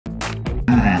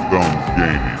Thumbs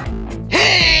Gaming.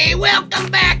 Hey, welcome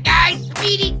back, guys.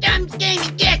 Speedy Thumbs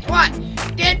Gaming. Guess what?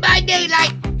 Dead by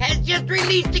Daylight has just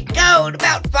released a code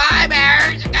about 5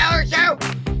 hours ago or so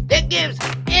that gives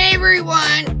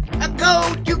everyone a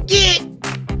code to get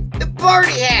the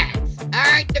party hats.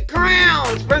 Alright, the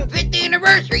crowns from 5th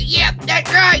anniversary. Yep,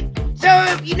 that's right. So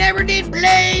if you never did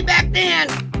play back then,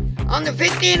 on the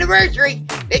 5th anniversary,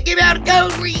 they give out a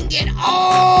code where you can get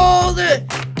all the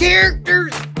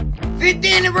characters' 5th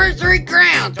anniversary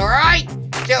crowns, alright?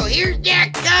 So here's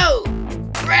that code.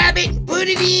 Grab it and put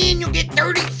it in, you'll get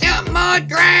 30-something odd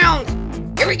crowns.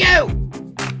 Here we go.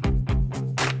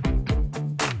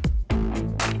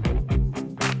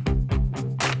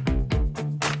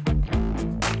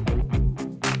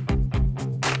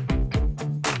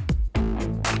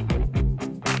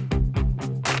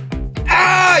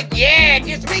 Oh yeah,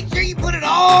 just make sure you put it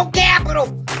all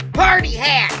capital. Party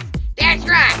hats. That's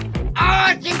right.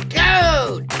 Awesome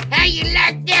code. How you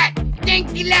like that?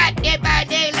 Thanks a lot, Dead by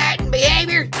Daylight and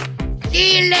Behavior.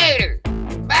 See you later.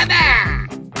 Bye-bye.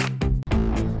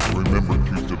 Remember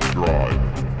to subscribe.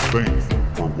 Thanks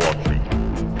for watching.